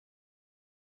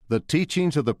The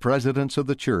Teachings of the Presidents of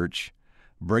the Church,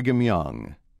 Brigham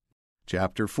Young.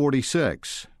 Chapter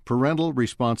 46, Parental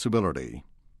Responsibility.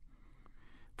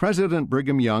 President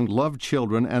Brigham Young loved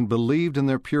children and believed in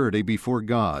their purity before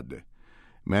God.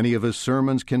 Many of his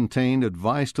sermons contained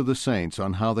advice to the saints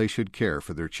on how they should care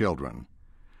for their children.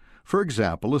 For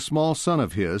example, a small son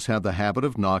of his had the habit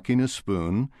of knocking his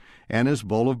spoon and his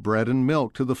bowl of bread and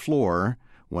milk to the floor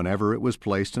whenever it was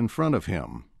placed in front of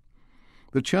him.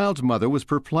 The child's mother was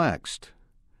perplexed.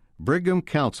 Brigham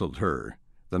counseled her,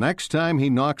 "The next time he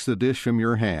knocks the dish from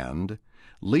your hand,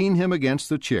 lean him against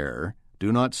the chair,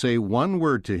 do not say one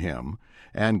word to him,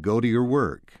 and go to your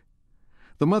work."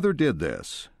 The mother did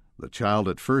this. The child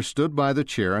at first stood by the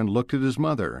chair and looked at his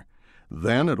mother,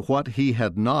 then at what he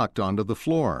had knocked onto the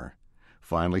floor.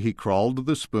 Finally, he crawled to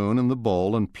the spoon and the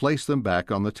bowl and placed them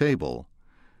back on the table.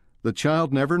 The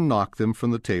child never knocked them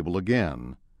from the table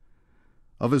again.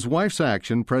 Of his wife's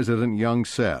action, President Young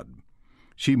said,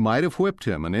 "She might have whipped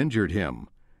him and injured him,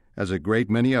 as a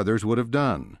great many others would have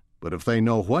done, but if they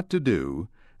know what to do,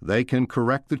 they can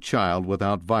correct the child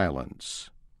without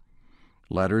violence."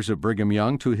 Letters of Brigham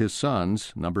Young to his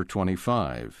sons, number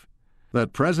 25.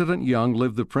 That President Young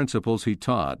lived the principles he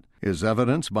taught is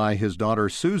evidenced by his daughter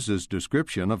Susa's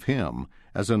description of him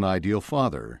as an ideal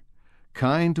father: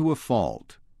 kind to a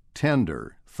fault,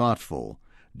 tender, thoughtful,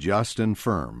 just and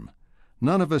firm.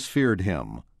 None of us feared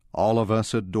him. All of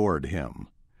us adored him.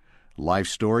 Life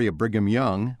Story of Brigham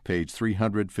Young, page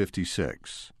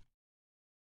 356.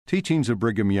 Teachings of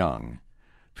Brigham Young.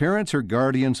 Parents are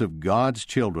guardians of God's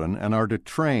children and are to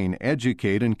train,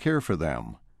 educate, and care for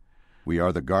them. We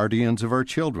are the guardians of our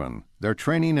children. Their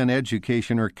training and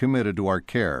education are committed to our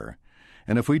care,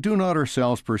 and if we do not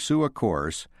ourselves pursue a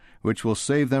course which will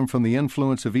save them from the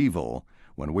influence of evil,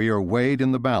 when we are weighed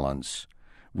in the balance,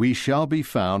 we shall be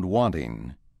found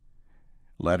wanting.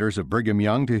 Letters of Brigham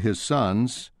Young to his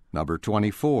sons, number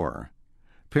 24.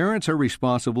 Parents are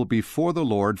responsible before the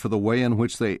Lord for the way in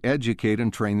which they educate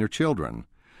and train their children.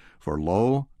 For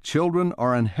lo, children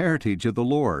are an heritage of the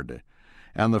Lord,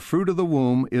 and the fruit of the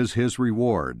womb is his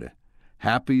reward.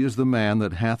 Happy is the man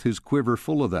that hath his quiver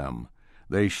full of them.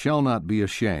 They shall not be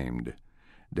ashamed.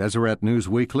 Deseret News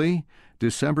Weekly,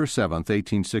 December 7,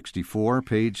 1864,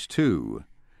 page 2.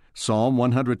 Psalm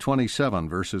 127,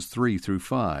 verses 3 through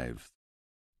 5.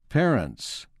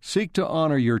 Parents, seek to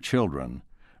honor your children.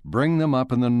 Bring them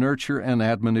up in the nurture and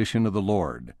admonition of the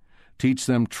Lord. Teach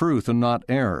them truth and not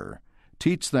error.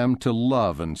 Teach them to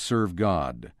love and serve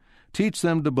God. Teach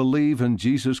them to believe in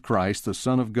Jesus Christ, the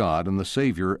Son of God and the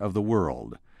Savior of the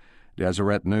world.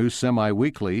 Deseret News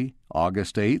Semi-Weekly,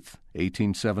 August 8,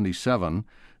 1877,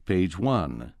 page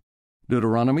 1.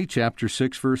 Deuteronomy chapter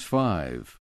 6, verse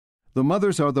 5. The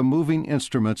mothers are the moving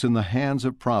instruments in the hands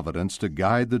of providence to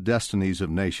guide the destinies of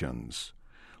nations.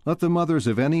 Let the mothers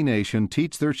of any nation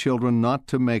teach their children not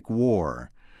to make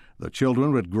war. The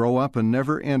children would grow up and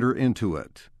never enter into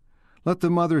it. Let the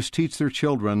mothers teach their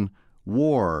children,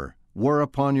 war, war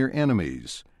upon your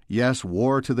enemies, yes,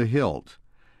 war to the hilt,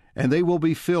 and they will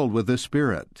be filled with this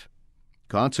spirit.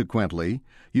 Consequently,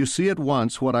 you see at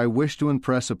once what I wish to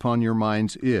impress upon your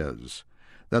minds is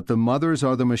that the mothers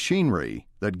are the machinery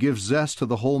that give zest to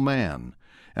the whole man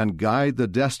and guide the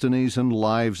destinies and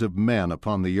lives of men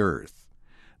upon the earth.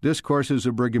 Discourses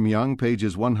of Brigham Young,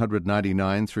 pages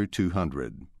 199 through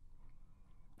 200.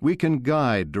 We can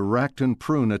guide, direct, and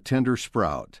prune a tender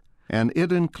sprout, and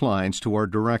it inclines to our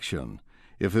direction,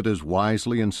 if it is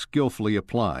wisely and skillfully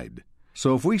applied.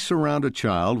 So if we surround a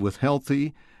child with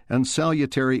healthy and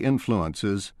salutary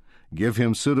influences, give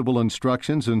him suitable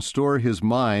instructions, and store his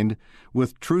mind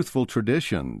with truthful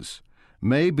traditions,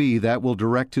 may be that will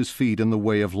direct his feet in the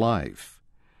way of life.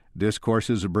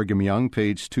 Discourses of Brigham Young,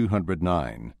 page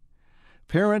 209.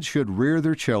 Parents should rear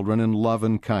their children in love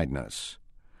and kindness.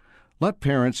 Let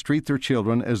parents treat their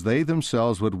children as they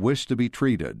themselves would wish to be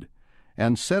treated,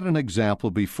 and set an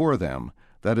example before them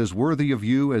that is worthy of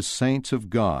you as saints of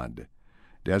God.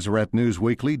 Deseret News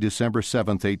Weekly, December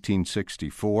 7,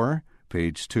 1864,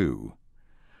 page 2.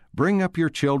 Bring up your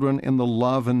children in the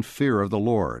love and fear of the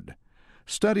Lord.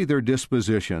 Study their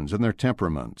dispositions and their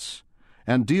temperaments,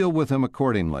 and deal with them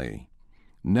accordingly,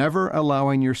 never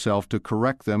allowing yourself to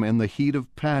correct them in the heat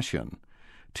of passion.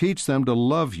 Teach them to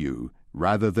love you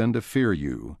rather than to fear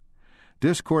you.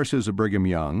 Discourses of Brigham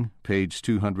Young, page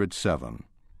 207.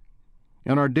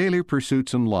 In our daily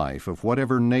pursuits in life, of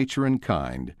whatever nature and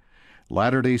kind,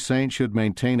 Latter-day Saints should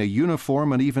maintain a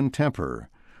uniform and even temper,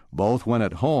 both when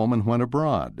at home and when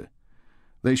abroad.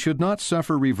 They should not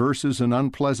suffer reverses and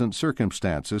unpleasant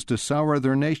circumstances to sour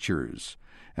their natures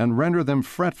and render them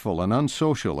fretful and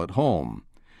unsocial at home,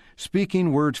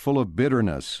 speaking words full of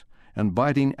bitterness and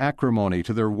biting acrimony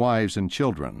to their wives and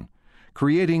children,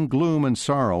 creating gloom and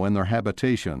sorrow in their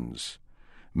habitations,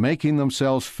 making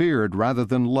themselves feared rather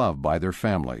than loved by their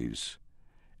families.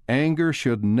 Anger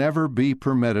should never be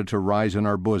permitted to rise in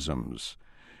our bosoms,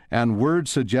 and words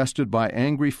suggested by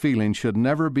angry feeling should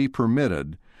never be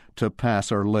permitted to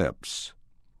pass our lips.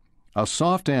 A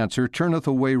soft answer turneth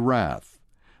away wrath,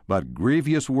 but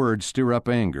grievous words stir up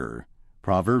anger.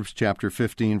 Proverbs chapter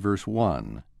 15, verse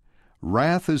 1.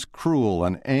 Wrath is cruel,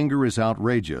 and anger is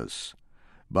outrageous.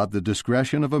 But the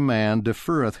discretion of a man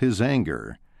deferreth his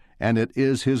anger, and it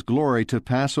is his glory to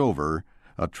pass over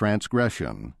a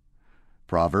transgression.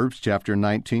 Proverbs chapter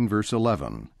 19, verse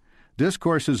 11.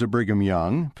 Discourses of Brigham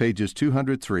Young, pages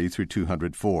 203 through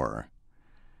 204.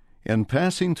 In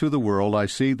passing through the world, I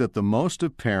see that the most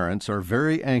of parents are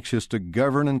very anxious to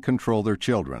govern and control their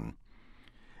children.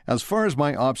 As far as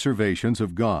my observations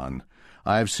have gone,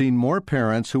 I have seen more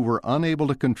parents who were unable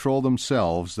to control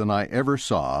themselves than I ever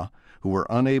saw who were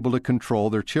unable to control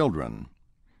their children.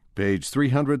 Page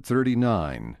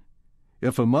 339.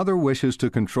 If a mother wishes to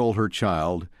control her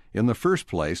child, in the first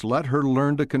place, let her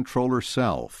learn to control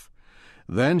herself.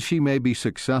 Then she may be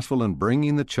successful in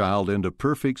bringing the child into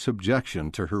perfect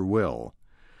subjection to her will.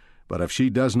 But if she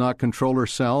does not control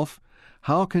herself,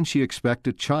 how can she expect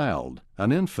a child,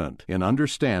 an infant, in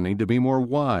understanding to be more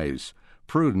wise,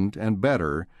 prudent, and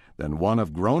better than one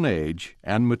of grown age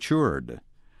and matured?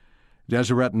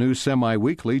 Deseret News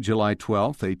Semi-Weekly, July 12,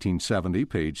 1870,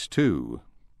 page 2.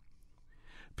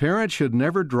 Parents should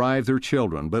never drive their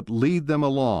children, but lead them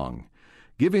along,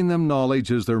 giving them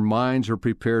knowledge as their minds are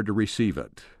prepared to receive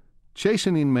it.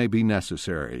 Chastening may be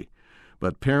necessary,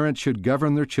 but parents should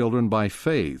govern their children by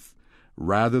faith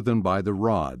rather than by the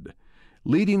rod,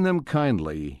 leading them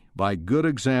kindly by good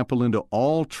example into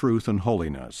all truth and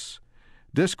holiness.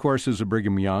 Discourses of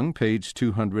Brigham Young, page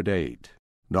 208.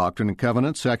 Doctrine and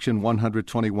Covenants, section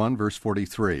 121, verse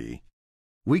 43.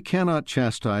 We cannot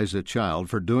chastise a child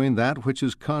for doing that which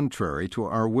is contrary to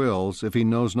our wills if he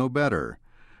knows no better.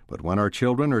 But when our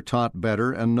children are taught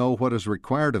better and know what is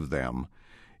required of them,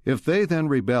 if they then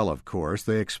rebel, of course,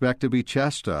 they expect to be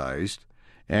chastised,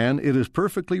 and it is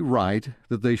perfectly right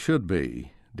that they should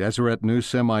be. Deseret News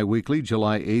Semi-Weekly,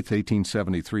 July 8,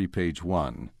 1873, page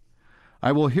 1.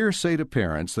 I will here say to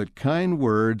parents that kind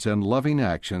words and loving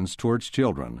actions towards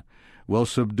children will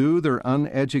subdue their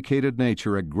uneducated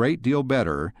nature a great deal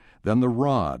better than the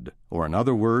rod, or in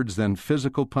other words, than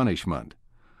physical punishment.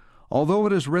 Although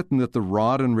it is written that the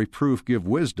rod and reproof give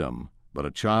wisdom, but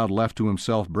a child left to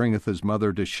himself bringeth his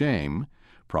mother to shame,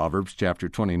 Proverbs chapter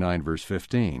 29, verse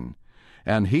 15.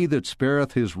 And he that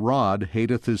spareth his rod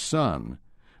hateth his son,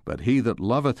 but he that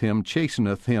loveth him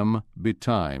chasteneth him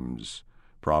betimes,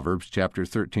 Proverbs chapter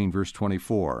 13, verse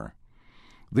 24.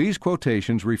 These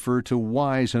quotations refer to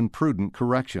wise and prudent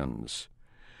corrections.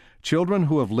 Children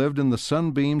who have lived in the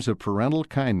sunbeams of parental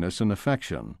kindness and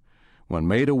affection, when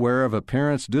made aware of a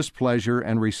parent's displeasure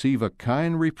and receive a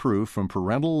kind reproof from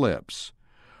parental lips,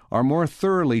 are more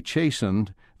thoroughly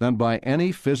chastened than by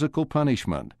any physical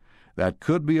punishment that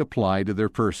could be applied to their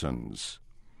persons.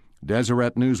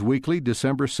 Deseret News Weekly,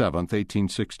 December 7,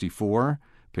 1864,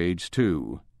 page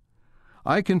 2.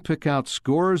 I can pick out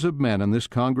scores of men in this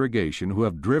congregation who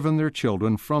have driven their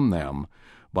children from them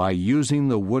by using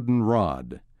the wooden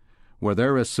rod. Where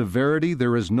there is severity,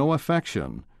 there is no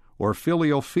affection or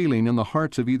filial feeling in the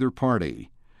hearts of either party.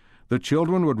 The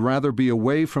children would rather be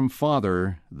away from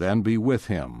father than be with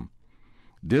him.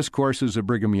 Discourses of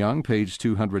Brigham Young, page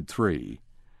 203.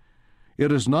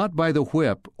 It is not by the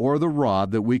whip or the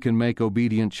rod that we can make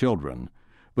obedient children,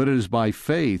 but it is by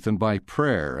faith and by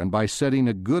prayer and by setting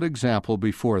a good example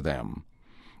before them.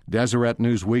 Deseret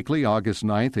News Weekly, August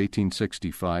 9,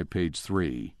 1865, page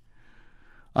 3.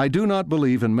 I do not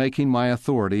believe in making my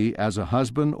authority as a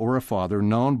husband or a father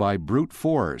known by brute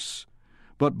force,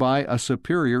 but by a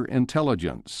superior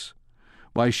intelligence,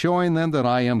 by showing them that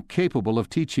I am capable of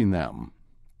teaching them.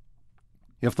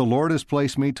 If the Lord has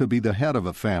placed me to be the head of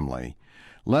a family,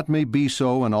 let me be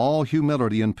so in all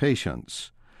humility and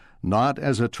patience, not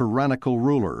as a tyrannical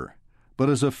ruler, but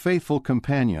as a faithful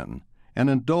companion, an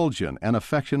indulgent and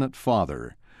affectionate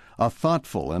father, a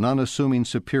thoughtful and unassuming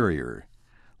superior.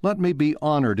 Let me be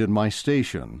honored in my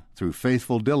station through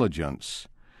faithful diligence,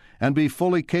 and be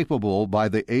fully capable by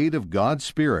the aid of God's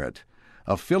Spirit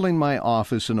of filling my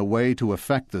office in a way to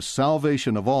effect the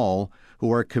salvation of all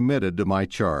who are committed to my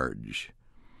charge.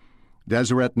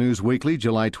 Deseret News Weekly,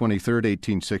 July 23,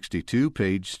 1862,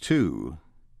 page 2.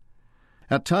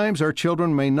 At times our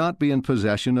children may not be in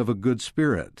possession of a good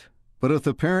spirit, but if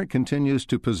the parent continues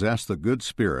to possess the good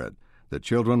spirit, The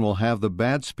children will have the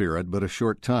bad spirit but a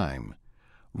short time.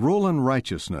 Rule in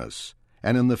righteousness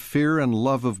and in the fear and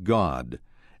love of God,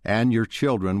 and your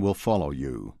children will follow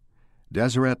you.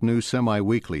 Deseret News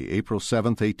Semi-Weekly, April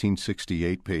 7,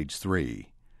 1868, page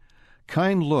 3.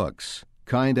 Kind looks,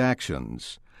 kind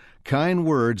actions, kind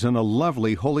words, and a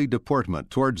lovely holy deportment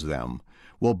towards them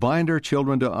will bind our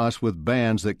children to us with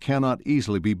bands that cannot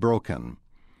easily be broken,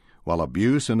 while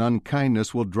abuse and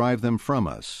unkindness will drive them from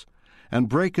us, and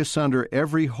break asunder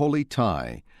every holy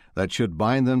tie that should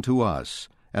bind them to us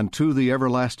and to the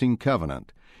everlasting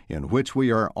covenant in which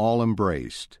we are all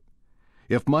embraced.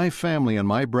 If my family and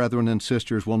my brethren and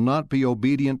sisters will not be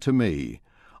obedient to me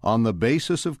on the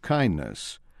basis of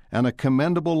kindness and a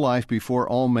commendable life before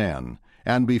all men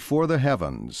and before the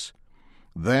heavens,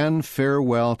 then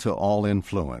farewell to all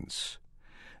influence.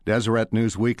 Deseret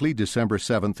News Weekly, December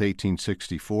 7,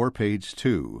 1864, page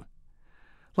 2.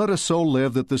 Let us so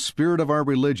live that the spirit of our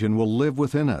religion will live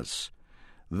within us.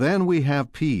 Then we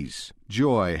have peace,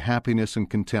 joy, happiness, and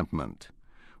contentment,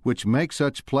 which make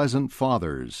such pleasant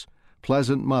fathers,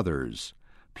 pleasant mothers,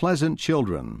 pleasant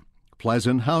children,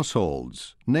 pleasant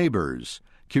households, neighbors,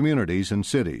 communities, and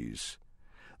cities.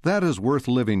 That is worth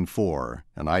living for,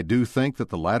 and I do think that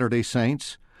the Latter-day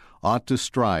Saints ought to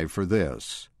strive for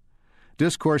this.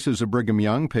 Discourses of Brigham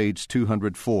Young, page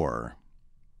 204.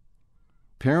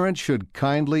 Parents should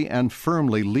kindly and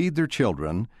firmly lead their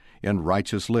children in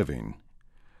righteous living.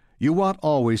 You ought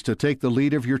always to take the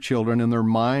lead of your children in their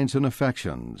minds and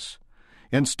affections.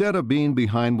 Instead of being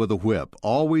behind with a whip,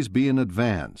 always be in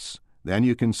advance. Then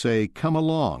you can say, "Come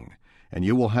along," and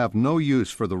you will have no use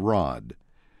for the rod.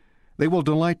 They will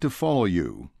delight to follow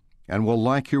you, and will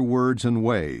like your words and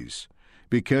ways,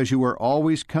 because you are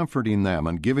always comforting them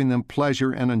and giving them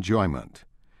pleasure and enjoyment.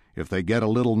 If they get a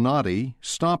little naughty,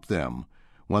 stop them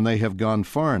when they have gone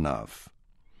far enough.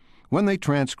 When they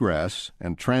transgress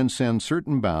and transcend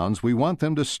certain bounds, we want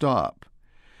them to stop.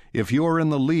 If you are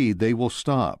in the lead, they will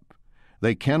stop.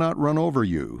 They cannot run over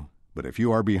you, but if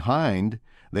you are behind,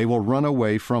 they will run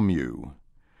away from you.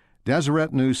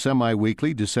 Deseret News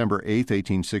Semi-Weekly, December 8,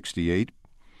 1868,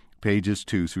 pages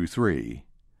 2 through 3.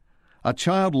 A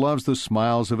child loves the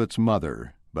smiles of its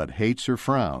mother, but hates her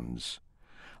frowns.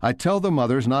 I tell the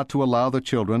mothers not to allow the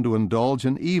children to indulge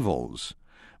in evils,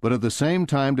 but at the same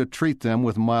time to treat them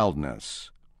with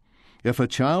mildness. If a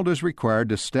child is required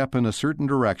to step in a certain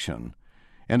direction,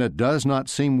 and it does not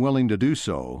seem willing to do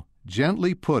so,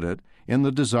 gently put it in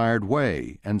the desired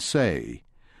way, and say,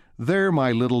 "There,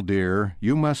 my little dear,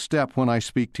 you must step when I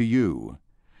speak to you."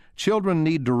 Children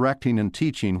need directing and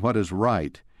teaching what is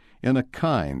right in a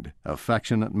kind,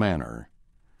 affectionate manner.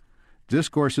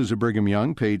 Discourses of Brigham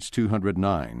Young, page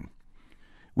 209.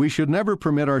 We should never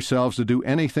permit ourselves to do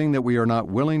anything that we are not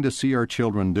willing to see our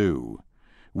children do.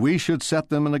 We should set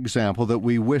them an example that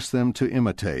we wish them to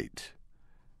imitate.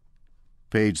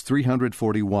 Page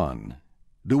 341.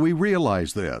 Do we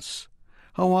realize this?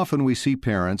 How often we see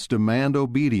parents demand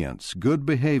obedience, good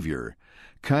behavior,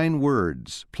 kind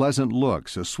words, pleasant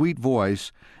looks, a sweet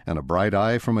voice, and a bright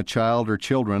eye from a child or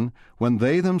children when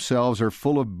they themselves are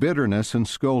full of bitterness and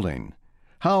scolding.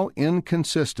 How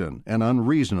inconsistent and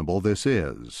unreasonable this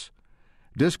is.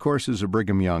 Discourses of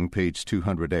Brigham Young, page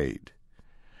 208.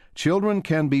 Children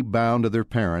can be bound to their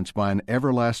parents by an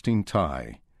everlasting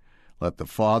tie. Let the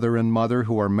father and mother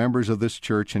who are members of this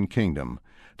church and kingdom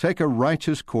take a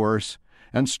righteous course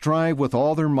and strive with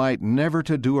all their might never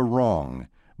to do a wrong,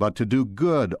 but to do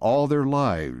good all their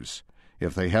lives.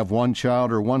 If they have 1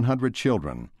 child or 100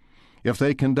 children, if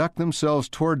they conduct themselves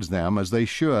towards them as they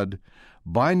should,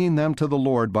 binding them to the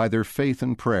Lord by their faith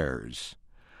and prayers.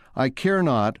 I care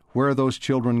not where those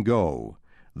children go.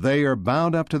 They are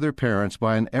bound up to their parents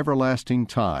by an everlasting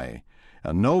tie,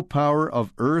 and no power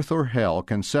of earth or hell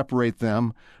can separate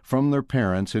them from their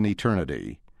parents in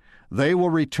eternity. They will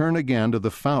return again to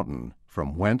the fountain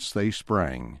from whence they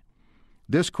sprang.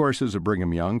 Discourses of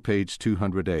Brigham Young, page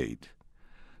 208.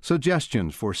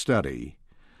 Suggestions for study.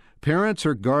 Parents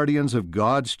are guardians of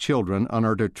God's children and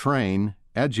are to train,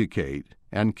 educate,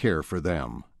 and care for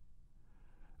them.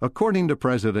 According to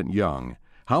President Young,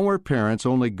 how are parents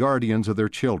only guardians of their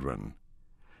children?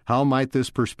 How might this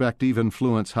perspective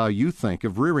influence how you think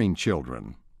of rearing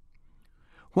children?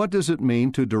 What does it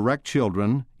mean to direct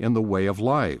children in the way of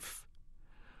life?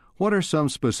 What are some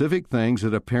specific things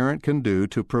that a parent can do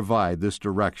to provide this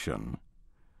direction?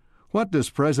 What does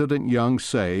President Young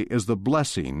say is the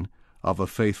blessing of a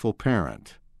faithful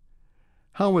parent?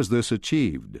 How is this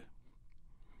achieved?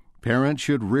 Parents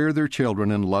should rear their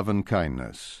children in love and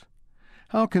kindness.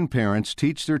 How can parents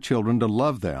teach their children to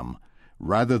love them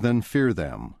rather than fear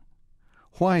them?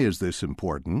 Why is this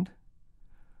important?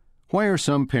 Why are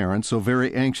some parents so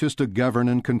very anxious to govern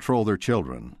and control their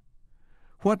children?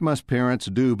 What must parents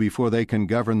do before they can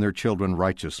govern their children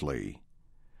righteously?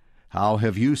 How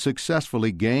have you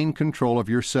successfully gained control of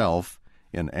yourself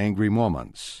in angry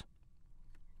moments?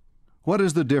 What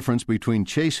is the difference between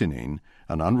chastening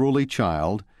an unruly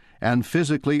child and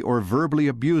physically or verbally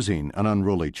abusing an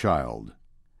unruly child?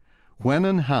 When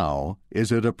and how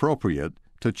is it appropriate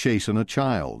to chasten a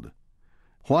child?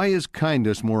 Why is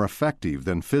kindness more effective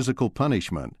than physical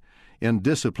punishment in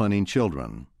disciplining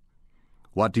children?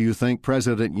 What do you think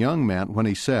President Young meant when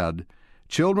he said,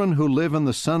 "Children who live in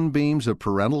the sunbeams of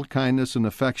parental kindness and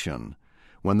affection,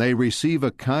 when they receive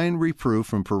a kind reproof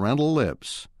from parental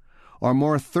lips, are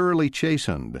more thoroughly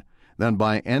chastened than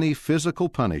by any physical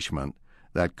punishment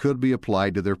that could be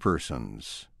applied to their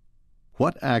persons"?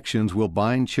 What actions will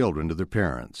bind children to their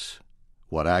parents?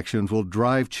 What actions will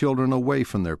drive children away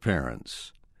from their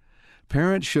parents?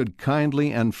 Parents should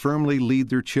kindly and firmly lead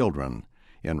their children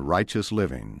in righteous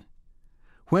living.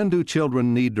 When do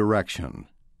children need direction?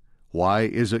 Why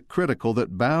is it critical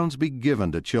that bounds be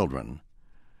given to children?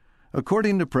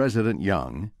 According to President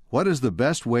Young, what is the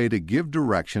best way to give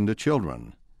direction to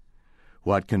children?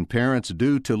 What can parents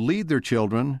do to lead their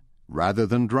children rather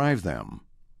than drive them?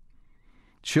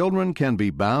 Children can be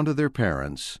bound to their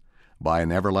parents by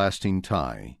an everlasting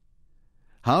tie.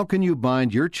 How can you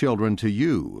bind your children to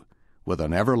you with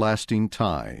an everlasting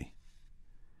tie?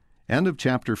 End of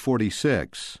chapter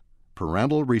 46.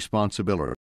 Parental Responsibility.